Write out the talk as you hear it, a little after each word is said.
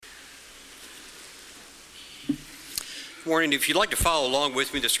Morning. If you'd like to follow along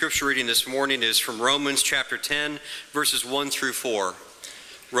with me, the scripture reading this morning is from Romans chapter 10, verses 1 through 4.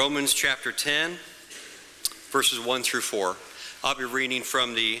 Romans chapter 10, verses 1 through 4. I'll be reading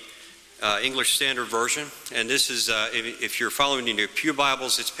from the English Standard Version, and this is, if you're following in your pew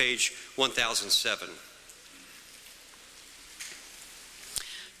Bibles, it's page 1007.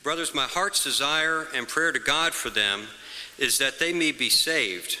 Brothers, my heart's desire and prayer to God for them is that they may be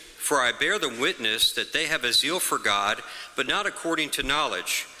saved. For I bear them witness that they have a zeal for God, but not according to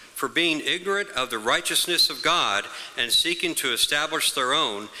knowledge. For being ignorant of the righteousness of God and seeking to establish their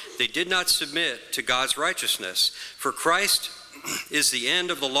own, they did not submit to God's righteousness. For Christ is the end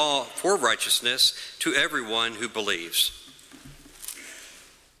of the law for righteousness to everyone who believes.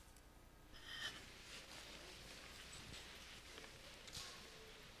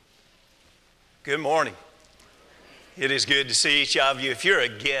 Good morning. It is good to see each of you. If you're a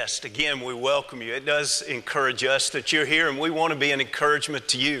guest, again, we welcome you. It does encourage us that you're here, and we want to be an encouragement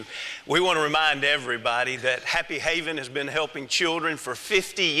to you. We want to remind everybody that Happy Haven has been helping children for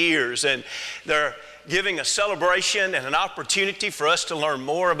 50 years, and they're giving a celebration and an opportunity for us to learn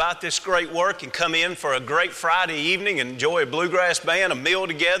more about this great work and come in for a great Friday evening and enjoy a bluegrass band, a meal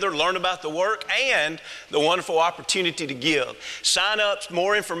together, learn about the work, and the wonderful opportunity to give. Sign up,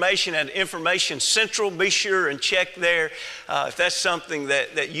 more information at Information Central. Be sure and check there. If that's something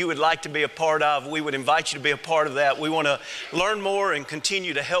that you would like to be a part of, we would invite you to be a part of that. We want to learn more and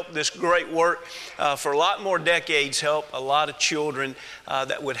continue to help this great work for a lot more decades, help a lot of children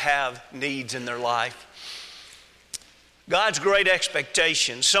that would have needs in their life. God's great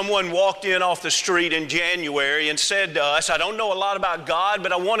expectation. Someone walked in off the street in January and said to us, I don't know a lot about God,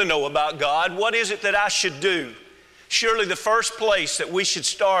 but I want to know about God. What is it that I should do? Surely the first place that we should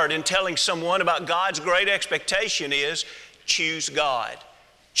start in telling someone about God's great expectation is choose God.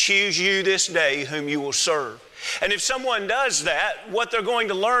 Choose you this day whom you will serve. And if someone does that, what they're going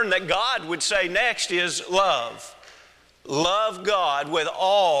to learn that God would say next is love. Love God with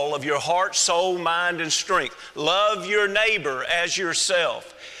all of your heart, soul, mind, and strength. Love your neighbor as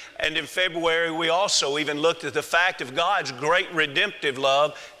yourself. And in February, we also even looked at the fact of God's great redemptive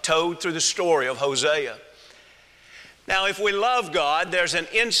love told through the story of Hosea. Now, if we love God, there's an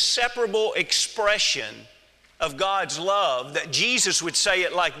inseparable expression of God's love that Jesus would say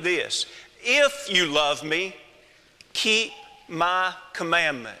it like this: if you love me, keep my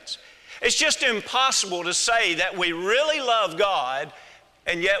commandments. It's just impossible to say that we really love God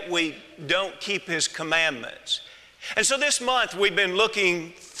and yet we don't keep His commandments. And so this month we've been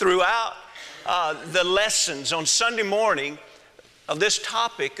looking throughout the lessons on Sunday morning of this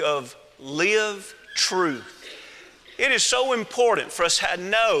topic of live truth. It is so important for us to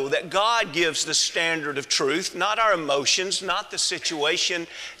know that God gives the standard of truth, not our emotions, not the situation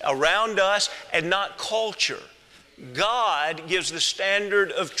around us, and not culture. God gives the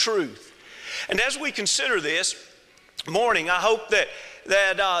standard of truth. And as we consider this morning, I hope that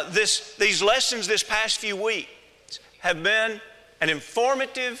these lessons this past few weeks have been an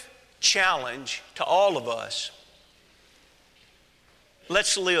informative challenge to all of us.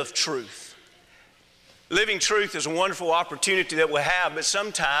 Let's live truth. Living truth is a wonderful opportunity that we have, but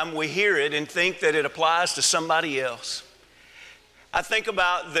sometimes we hear it and think that it applies to somebody else. I think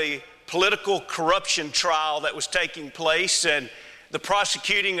about the political corruption trial that was taking place, and the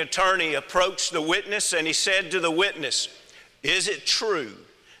prosecuting attorney approached the witness and he said to the witness, is it true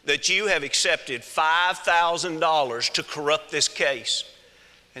that you have accepted $5,000 to corrupt this case?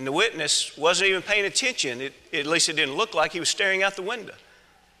 And the witness wasn't even paying attention. At least it didn't look like he was staring out the window.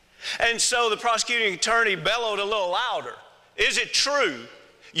 And so the prosecuting attorney bellowed a little louder. Is it true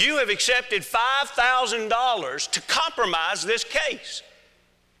you have accepted $5,000 to compromise this case?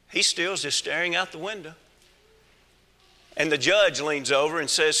 He still is just staring out the window. And the judge leans over and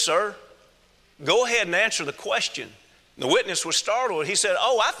says, sir, go ahead and answer the question. The witness was startled. He said,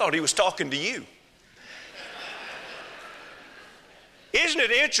 oh, I thought he was talking to you. Isn't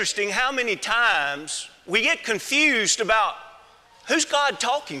it interesting how many times we get confused about who's God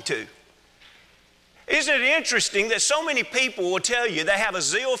talking to? Isn't it interesting that so many people will tell you they have a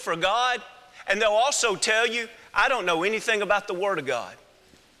zeal for God, and they'll also tell you, I don't know anything about the Word of God.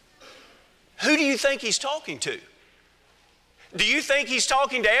 Who do you think he's talking to? Do you think he's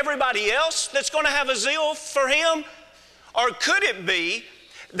talking to everybody else that's going to have a zeal for him? Or could it be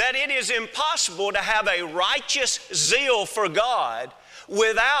that it is impossible to have a righteous zeal for God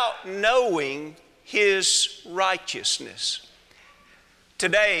without knowing His righteousness?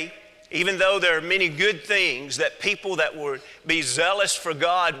 Today, even though there are many good things that people that would be zealous for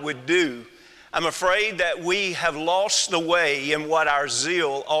God would do, I'm afraid that we have lost the way in what our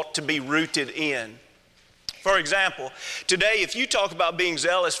zeal ought to be rooted in. For example, today if you talk about being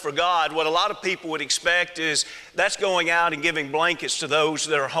zealous for God, what a lot of people would expect is that's going out and giving blankets to those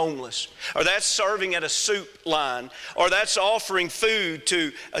that are homeless, or that's serving at a soup line, or that's offering food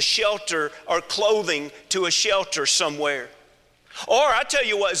to a shelter or clothing to a shelter somewhere. Or I tell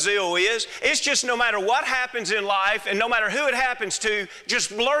you what zeal is. It's just no matter what happens in life and no matter who it happens to,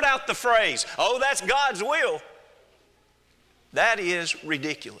 just blurt out the phrase, "Oh, that's God's will." That is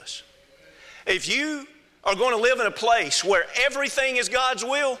ridiculous. If you are going to live in a place where everything is God's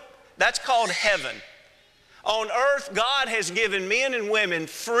will, that's called heaven. On earth, God has given men and women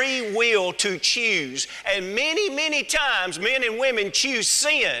free will to choose. And many, many times, men and women choose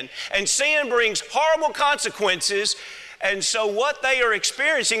sin. And sin brings horrible consequences. And so what they are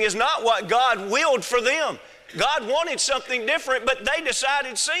experiencing is not what God willed for them. God wanted something different, but they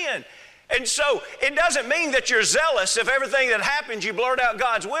decided sin. And so it doesn't mean that you're zealous if everything that happens you blurt out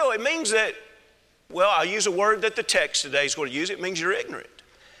God's will. It means that, well, I'll use a word that the text today is going to use. It means you're ignorant.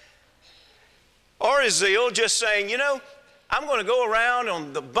 Or is zeal just saying, you know, I'm going to go around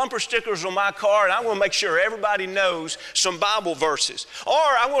on the bumper stickers on my car and I'm going to make sure everybody knows some Bible verses.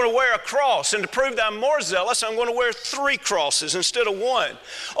 Or I'm going to wear a cross, and to prove that I'm more zealous, I'm going to wear 3 crosses instead of 1.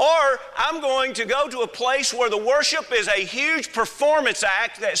 Or I'm going to go to a place where the worship is a huge performance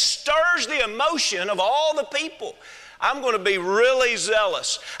act that stirs the emotion of all the people. I'm going to be really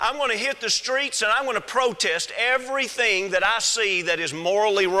zealous. I'm going to hit the streets and I'm going to protest everything that I see that is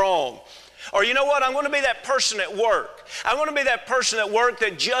morally wrong. Or you know what? I'm going to be that person at work. I'm going to be that person at work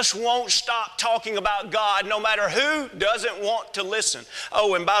that just won't stop talking about God no matter who doesn't want to listen.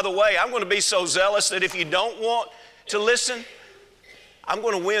 Oh, and by the way, I'm going to be so zealous that if you don't want to listen, I'm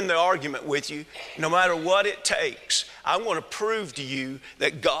going to win the argument with you no matter what it takes. I'm going to prove to you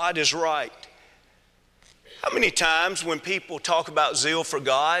that God is right. How many times when people talk about zeal for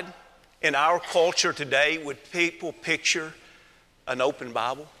God in our culture today would people picture an open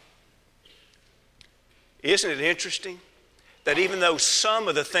Bible? Isn't it interesting that even though some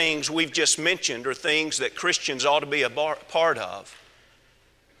of the things we've just mentioned are things that Christians ought to be a part of,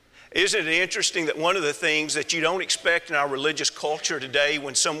 isn't it interesting that one of the things that you don't expect in our religious culture today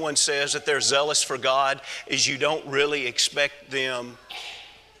when someone says that they're zealous for God is you don't really expect them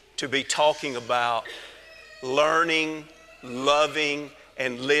to be talking about learning, loving,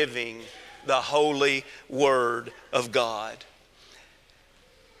 and living the holy Word of God.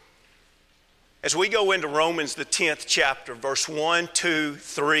 As we go into Romans, the 10th chapter, verse 1, 2,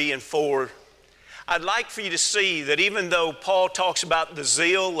 3, and 4, I'd like for you to see that even though Paul talks about the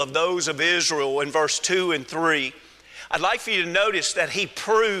zeal of those of Israel in verse 2 and 3, I'd like for you to notice that he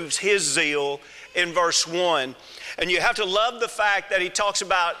proves his zeal in verse 1. And you have to love the fact that he talks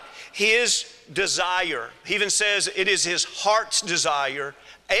about his desire. He even says it is his heart's desire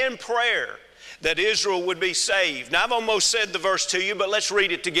and prayer that Israel would be saved. Now, I've almost said the verse to you, but let's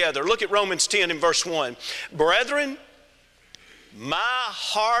read it together. Look at Romans 10 and verse 1. Brethren, my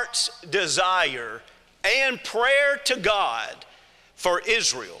heart's desire and prayer to God for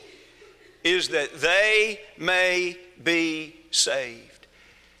Israel is that they may be saved.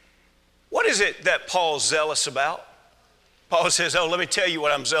 What is it that Paul's zealous about? Paul says, oh, let me tell you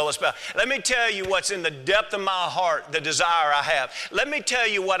what I'm zealous about. Let me tell you what's in the depth of my heart, the desire I have. Let me tell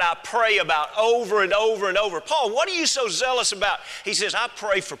you what I pray about over and over and over. Paul, what are you so zealous about? He says, I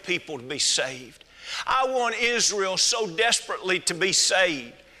pray for people to be saved. I want Israel so desperately to be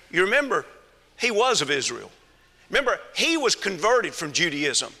saved. You remember, he was of Israel. Remember, he was converted from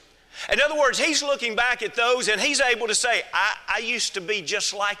Judaism. In other words, he's looking back at those and he's able to say, I used to be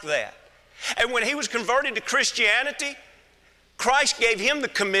just like that. And when he was converted to Christianity, Christ gave him the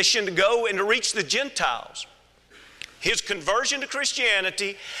commission to go and to reach the Gentiles. His conversion to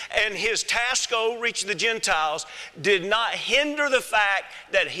Christianity and his task to go reach the Gentiles did not hinder the fact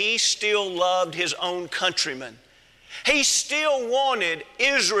that he still loved his own countrymen. He still wanted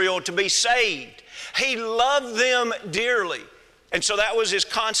Israel to be saved. He loved them dearly. And so that was his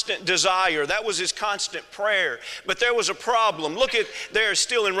constant desire. That was his constant prayer. But there was a problem. Look at there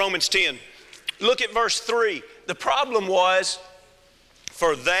still in Romans 10. Look at verse 3. The problem was,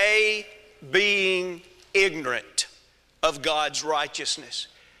 for they being ignorant of God's righteousness.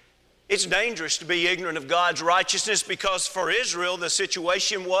 It's dangerous to be ignorant of God's righteousness because for Israel the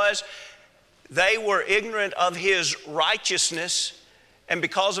situation was they were ignorant of His righteousness, and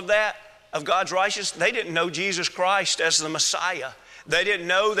because of that, of God's righteousness, they didn't know Jesus Christ as the Messiah. They didn't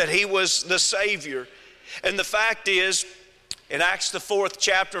know that He was the Savior. And the fact is, in Acts the 4th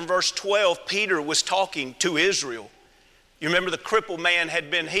chapter and verse 12, Peter was talking to Israel. You remember the crippled man had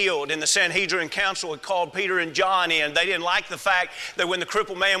been healed, and the Sanhedrin council had called Peter and John in. They didn't like the fact that when the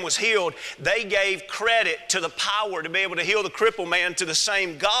crippled man was healed, they gave credit to the power to be able to heal the crippled man to the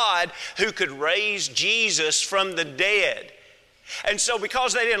same God who could raise Jesus from the dead. And so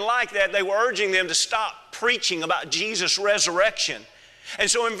because they didn't like that, they were urging them to stop preaching about Jesus' resurrection. And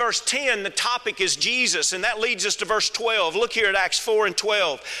so in verse 10, the topic is Jesus, and that leads us to verse 12. Look here at Acts 4 and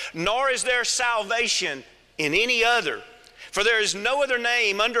 12. Nor is there salvation in any other, for there is no other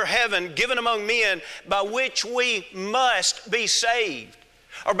name under heaven given among men by which we must be saved.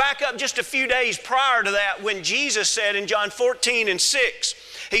 Or back up just a few days prior to that, when Jesus said in John 14 and 6,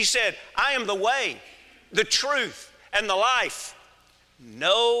 He said, I am the way, the truth, and the life.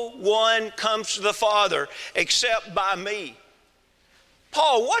 No one comes to the Father except by me.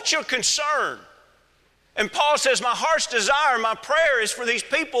 Paul, what's your concern? And Paul says, my heart's desire, my prayer is for these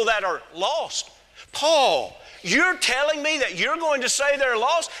people that are lost. Paul, you're telling me that you're going to say they're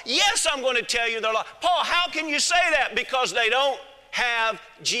lost? Yes, I'm going to tell you they're lost. Paul, how can you say that? Because they don't have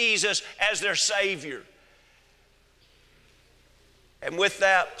Jesus as their Savior. And with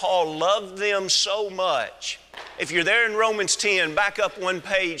that, Paul loved them so much. If you're there in Romans 10, back up one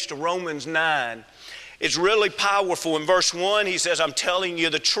page to Romans 9. It's really powerful. In verse 1, he says, I'm telling you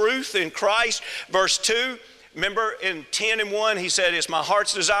the truth in Christ. Verse 2, remember in 10 and 1, he said, it's my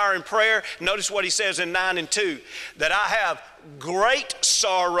heart's desire and prayer. Notice what he says in 9 and 2, that I have great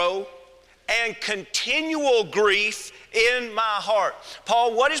sorrow and continual grief in my heart.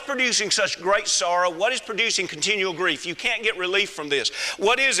 Paul, what is producing such great sorrow? What is producing continual grief? You can't get relief from this.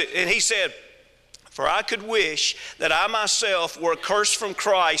 What is it? And he said, for I could wish that I myself were accursed from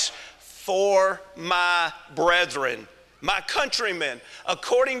Christ for my brethren, my countrymen,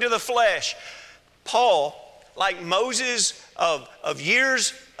 according to the flesh. Paul, like Moses of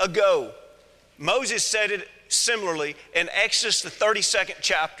years ago, Moses said it similarly in Exodus the 32nd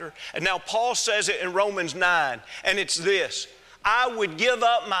chapter, and now Paul says it in Romans 9, and it's this: I would give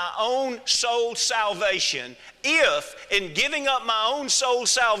up my own soul salvation if, in giving up my own soul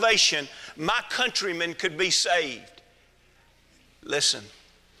salvation, my countrymen could be saved. Listen,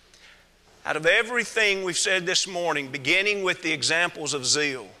 out of everything we've said this morning, beginning with the examples of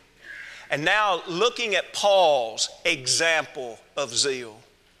zeal, and now looking at Paul's example of zeal,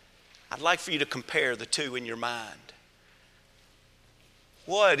 I'd like for you to compare the two in your mind.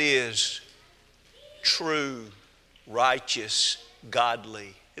 What is true, righteous,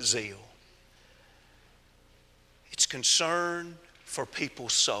 godly zeal? It's concern for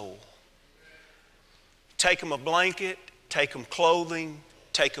people's soul. Take them a blanket, take them clothing,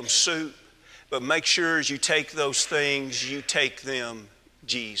 take them soup, but make sure as you take those things, you take them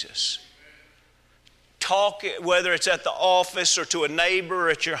Jesus. Talk, whether it's at the office or to a neighbor or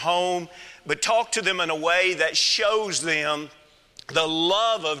at your home, but talk to them in a way that shows them the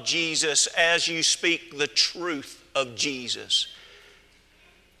love of Jesus as you speak the truth of Jesus.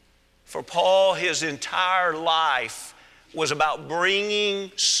 For Paul, his entire life was about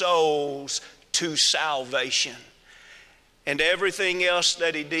bringing souls to salvation. And everything else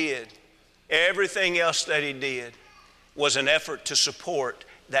that he did was an effort to support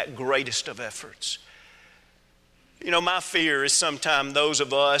that greatest of efforts. You know, my fear is sometimes those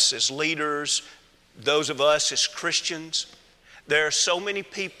of us as leaders, those of us as Christians, there are so many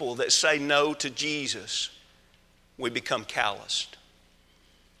people that say no to Jesus, we become calloused.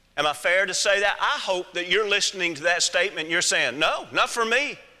 Am I fair to say that? I hope that you're listening to that statement and you're saying, no, not for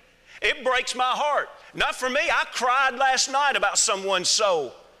me. It breaks my heart. Not for me. I cried last night about someone's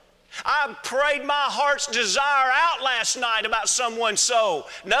soul. I prayed my heart's desire out last night about someone's soul.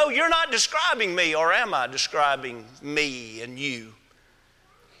 No, you're not describing me, or am I describing me and you?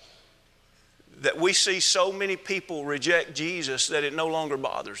 That we see so many people reject Jesus that it no longer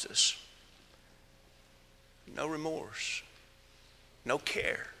bothers us. No remorse, no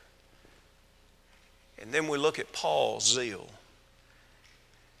care. And then we look at Paul's zeal,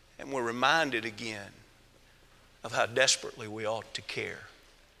 and we're reminded again of how desperately we ought to care.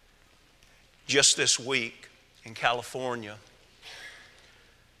 Just this week in California,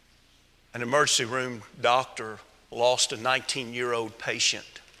 an emergency room doctor lost a 19-year-old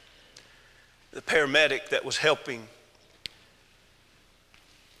patient. The paramedic that was helping,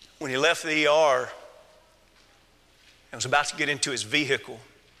 when he left the ER and was about to get into his vehicle,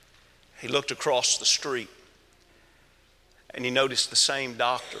 he looked across the street and he noticed the same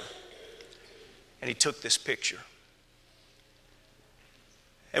doctor, and he took this picture.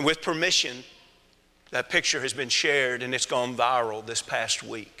 And with permission, that picture has been shared and it's gone viral this past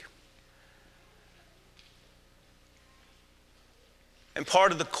week. And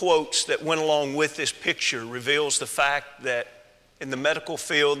part of the quotes that went along with this picture reveals the fact that in the medical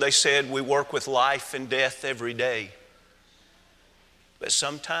field, they said we work with life and death every day. But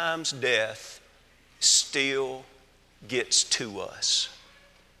sometimes death still gets to us.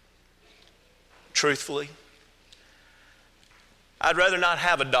 Truthfully, I'd rather not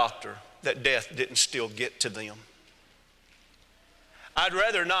have a doctor that death didn't still get to them. I'd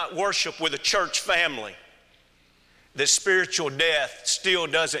rather not worship with a church family that spiritual death still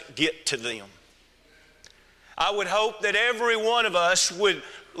doesn't get to them. I would hope that every one of us would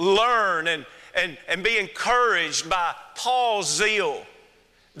learn and be encouraged by Paul's zeal.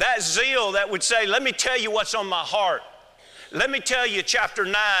 That zeal that would say, let me tell you what's on my heart. Let me tell you chapter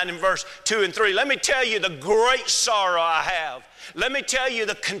 9 and verse 2 and 3. Let me tell you the great sorrow I have. Let me tell you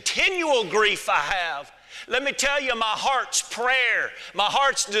the continual grief I have. Let me tell you my heart's prayer, my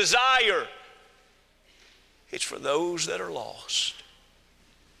heart's desire. It's for those that are lost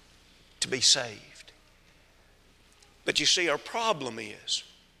to be saved. But you see, our problem is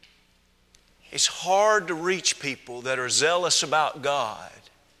it's hard to reach people that are zealous about God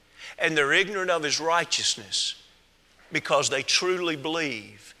and they're ignorant of His righteousness because they truly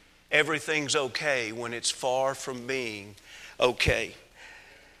believe everything's okay when it's far from being okay.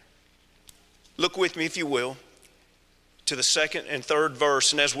 Look with me, if you will, to the second and third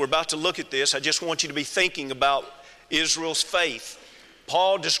verse. And as we're about to look at this, I just want you to be thinking about Israel's faith.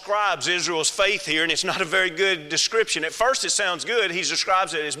 Paul describes Israel's faith here, and it's not a very good description. At first it sounds good. He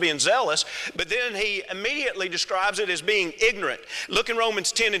describes it as being zealous, but then he immediately describes it as being ignorant. Look in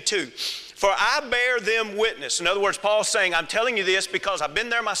Romans 10 and 2. For I bear them witness. In other words, Paul's saying, I'm telling you this because I've been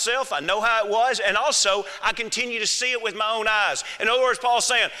there myself. I know how it was. And also, I continue to see it with my own eyes. In other words, Paul's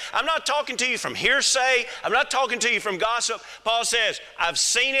saying, I'm not talking to you from hearsay. I'm not talking to you from gossip. Paul says, I've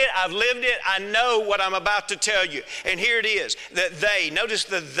seen it. I've lived it. I know what I'm about to tell you. And here it is, that they, notice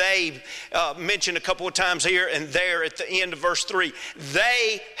the they mentioned a couple of times here and there at the end of verse 3.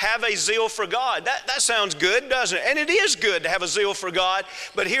 They have a zeal for God. That sounds good, doesn't it? And it is good to have a zeal for God.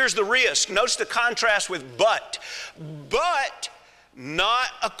 But here's the risk. Notice the contrast with but not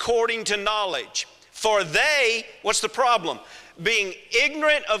according to knowledge. For they, what's the problem? Being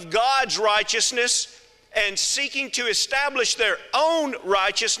ignorant of God's righteousness and seeking to establish their own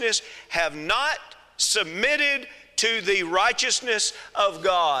righteousness, have not submitted to the righteousness of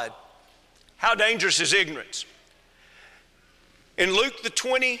God. How dangerous is ignorance? In Luke the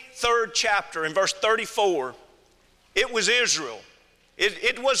 23rd chapter, in verse 34, it was Israel.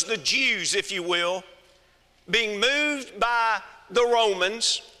 It was the Jews, if you will, being moved by the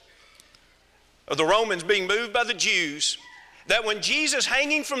Romans, or the Romans being moved by the Jews, that when Jesus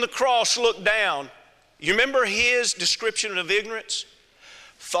hanging from the cross looked down, you remember his description of ignorance?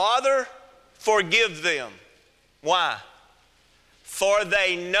 Father, forgive them. Why? For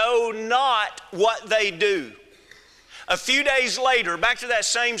they know not what they do. A few days later, back to that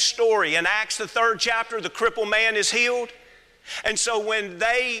same story, in Acts the 3rd chapter, the crippled man is healed. And so when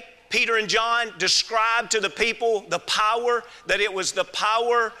Peter and John described to the people the power, that it was the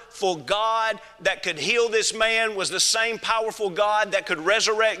powerful God that could heal this man, was the same powerful God that could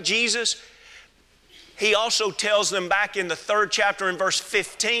resurrect Jesus, he also tells them back in the 3rd chapter in verse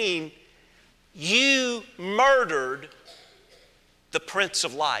 15, you murdered the Prince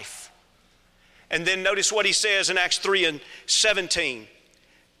of Life. And then notice what he says in Acts 3 and 17.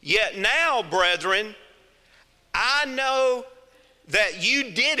 Yet now, brethren, I know that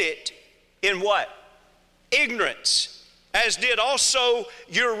you did it in what? Ignorance, as did also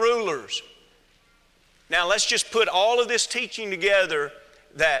your rulers. Now let's just put all of this teaching together,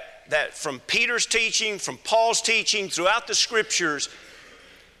 that from Peter's teaching, from Paul's teaching, throughout the scriptures,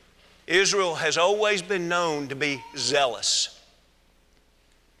 Israel has always been known to be zealous.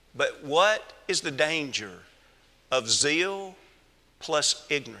 But what is the danger of zeal plus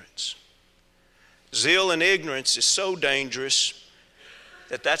ignorance? Zeal and ignorance is so dangerous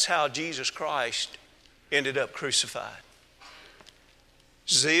that that's how Jesus Christ ended up crucified.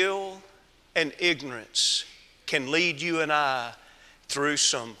 Zeal and ignorance can lead you and I through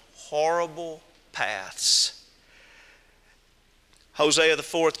some horrible paths. Hosea the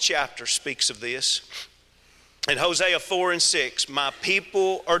 4th chapter speaks of this. In Hosea 4 and 6, my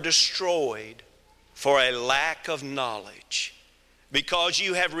people are destroyed for a lack of knowledge. Because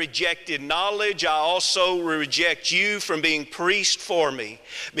you have rejected knowledge, I also will reject you from being priest for me.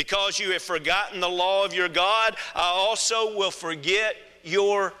 Because you have forgotten the law of your God, I also will forget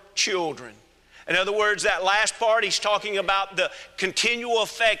your children. In other words, that last part, he's talking about the continual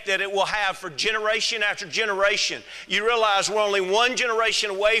effect that it will have for generation after generation. You realize we're only one generation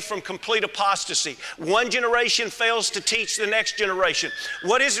away from complete apostasy. One generation fails to teach the next generation.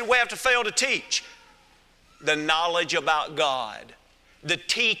 What is it we have to fail to teach? The knowledge about God, the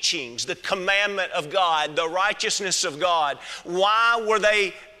teachings, the commandment of God, the righteousness of God. Why were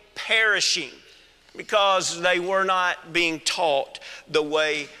they perishing? Because they were not being taught the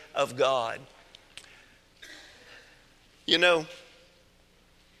way of God. You know,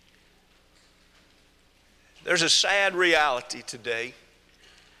 there's a sad reality today.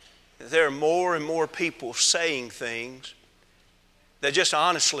 There are more and more people saying things that just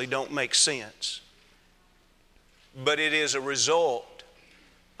honestly don't make sense. But it is a result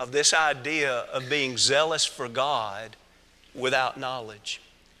of this idea of being zealous for God without knowledge.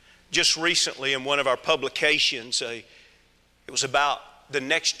 Just recently in one of our publications, it was about the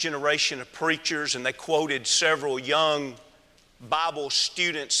next generation of preachers, and they quoted several young Bible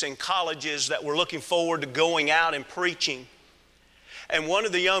students in colleges that were looking forward to going out and preaching. And one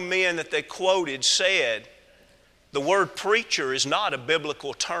of the young men that they quoted said, the word preacher is not a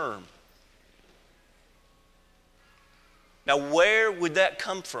biblical term. Now, where would that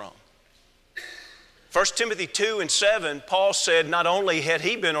come from? 1 Timothy 2:7, Paul said not only had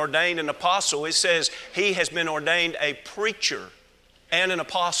he been ordained an apostle, it says he has been ordained a preacher and an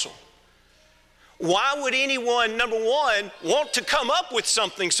apostle. Why would anyone, number one, want to come up with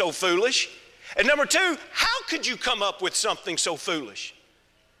something so foolish? And number two, how could you come up with something so foolish?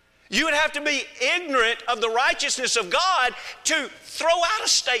 You would have to be ignorant of the righteousness of God to throw out a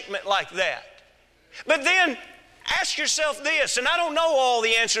statement like that. But then ask yourself this, and I don't know all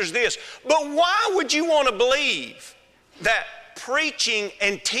the answers to this, but why would you want to believe that preaching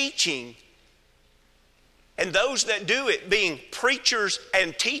and teaching and those that do it being preachers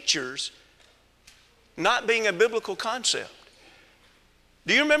and teachers not being a biblical concept?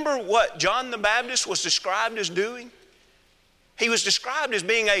 Do you remember what John the Baptist was described as doing? He was described as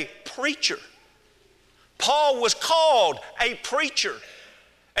being a preacher. Paul was called a preacher.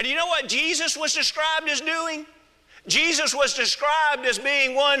 And you know what Jesus was described as doing? Jesus was described as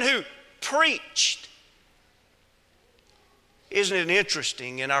being one who preached. Isn't it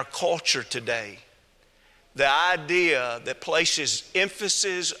interesting in our culture today, the idea that places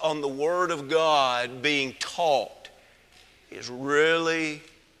emphasis on the Word of God being taught is really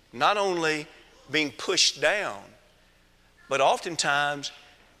not only being pushed down, but oftentimes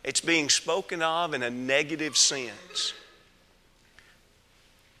it's being spoken of in a negative sense.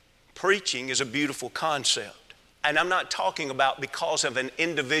 Preaching is a beautiful concept. And I'm not talking about because of an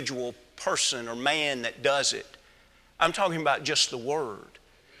individual person or man that does it. I'm talking about just the Word.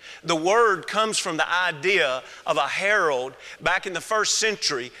 The Word comes from the idea of a herald back in the first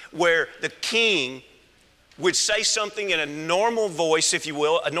century where the king would say something in a normal voice, if you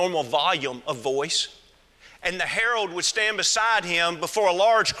will, a normal volume of voice. And the herald would stand beside him before a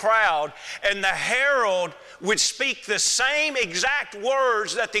large crowd, and the herald would speak the same exact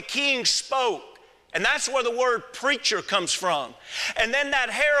words that the king spoke. And that's where the word preacher comes from. And then that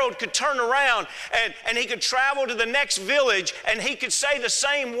herald could turn around and he could travel to the next village and he could say the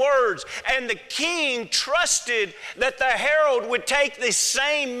same words. And the king trusted that the herald would take the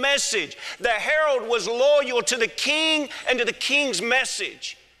same message. The herald was loyal to the king and to the king's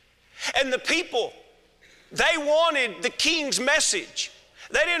message. And the people, they wanted the king's message.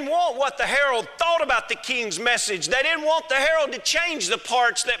 They didn't want what the herald thought about the king's message. They didn't want the herald to change the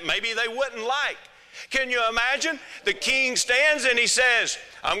parts that maybe they wouldn't like. Can you imagine? The king stands and he says,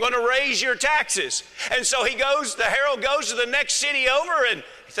 I'm going to raise your taxes. And so the herald goes to the next city over and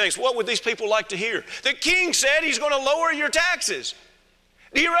he thinks, what would these people like to hear? The king said he's going to lower your taxes.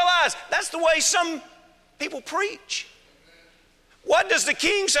 Do you realize that's the way some people preach? What does the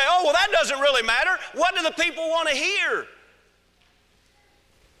king say? Oh, well, that doesn't really matter. What do the people want to hear?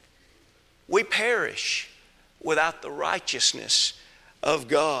 We perish without the righteousness of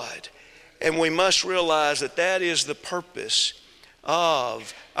God. And we must realize that that is the purpose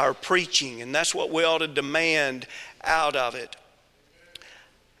of our preaching, and that's what we ought to demand out of it.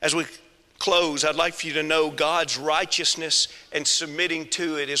 As we close, I'd like for you to know God's righteousness and submitting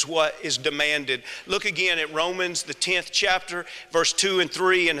to it is what is demanded. Look again at Romans, the 10th chapter, verse 2 and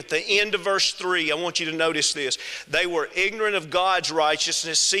 3. And at the end of verse 3, I want you to notice this. They were ignorant of God's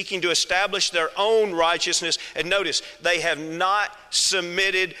righteousness, seeking to establish their own righteousness. And notice, they have not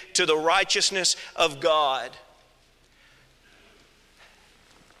submitted to the righteousness of God.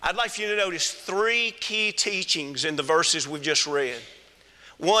 I'd like for you to notice three key teachings in the verses we've just read.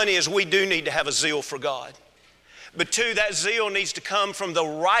 One is we do need to have a zeal for God. But two, that zeal needs to come from the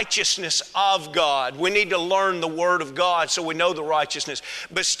righteousness of God. We need to learn the Word of God so we know the righteousness.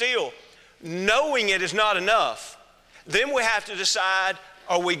 But still, knowing it is not enough. Then we have to decide,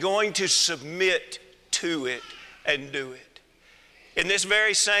 are we going to submit to it and do it? In this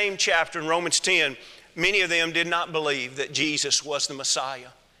very same chapter in Romans 10, many of them did not believe that Jesus was the Messiah.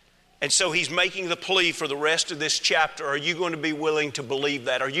 And so he's making the plea for the rest of this chapter. Are you going to be willing to believe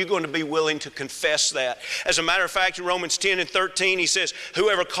that? Are you going to be willing to confess that? As a matter of fact, in Romans 10 and 13, he says,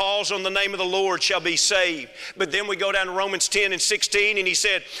 whoever calls on the name of the Lord shall be saved. But then we go down to Romans 10 and 16, and he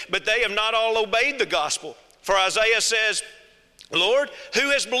said, but they have not all obeyed the gospel. For Isaiah says, Lord, who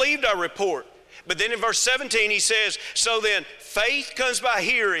has believed our report? But then in verse 17, he says, so then faith comes by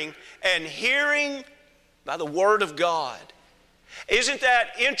hearing, and hearing by the word of God. Isn't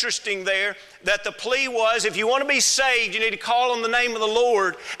that interesting there that the plea was, if you want to be saved, you need to call on the name of the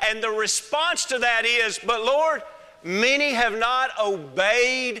Lord. And the response to that is, but Lord, many have not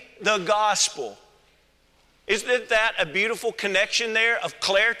obeyed the gospel. Isn't that a beautiful connection there of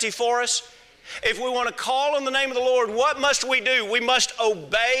clarity for us? If we want to call on the name of the Lord, what must we do? We must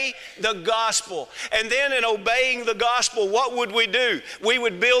obey the gospel. And then in obeying the gospel, what would we do? We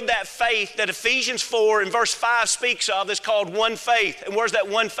would build that faith that Ephesians 4 in verse 5 speaks of that's called one faith. And where's that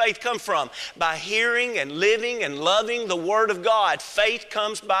one faith come from? By hearing and living and loving the Word of God. Faith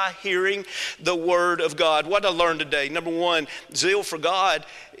comes by hearing the Word of God. What did I learn today? Number one, zeal for God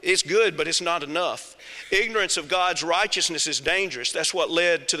is good, but it's not enough. Ignorance of God's righteousness is dangerous. That's what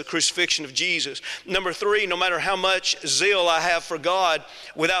led to the crucifixion of Jesus. Number three, no matter how much zeal I have for God,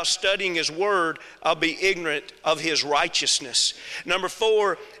 without studying His Word, I'll be ignorant of His righteousness. Number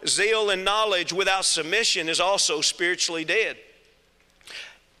four, zeal and knowledge without submission is also spiritually dead.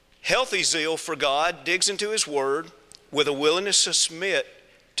 Healthy zeal for God digs into His Word with a willingness to submit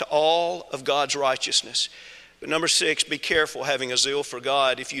to all of God's righteousness. But number six, be careful having a zeal for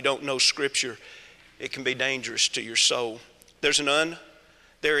God. If you don't know Scripture, it can be dangerous to your soul.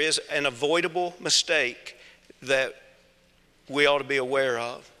 There is an avoidable mistake that we ought to be aware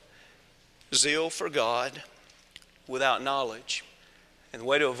of. Zeal for God without knowledge. And the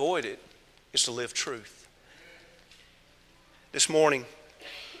way to avoid it is to live truth. This morning,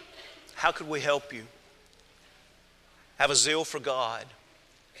 how could we help you have a zeal for God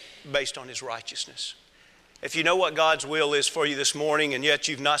based on His righteousness? If you know what God's will is for you this morning and yet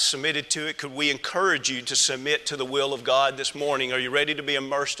you've not submitted to it, could we encourage you to submit to the will of God this morning? Are you ready to be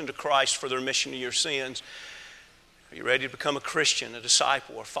immersed into Christ for the remission of your sins? Are you ready to become a Christian, a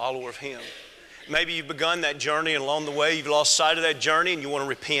disciple, or follower of Him? Maybe you've begun that journey and along the way you've lost sight of that journey and you want to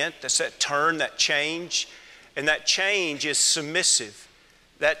repent. That's that turn, that change. And that change is submissive.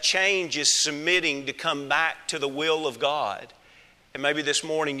 That change is submitting to come back to the will of God. And maybe this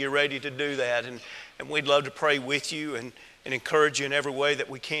morning you're ready to do that. And we'd love to pray with you and encourage you in every way that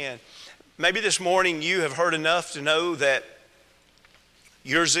we can. Maybe this morning you have heard enough to know that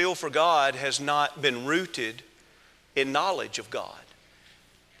your zeal for God has not been rooted in knowledge of God.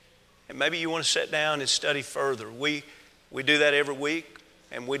 And maybe you want to sit down and study further. We do that every week,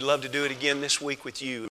 and we'd love to do it again this week with you.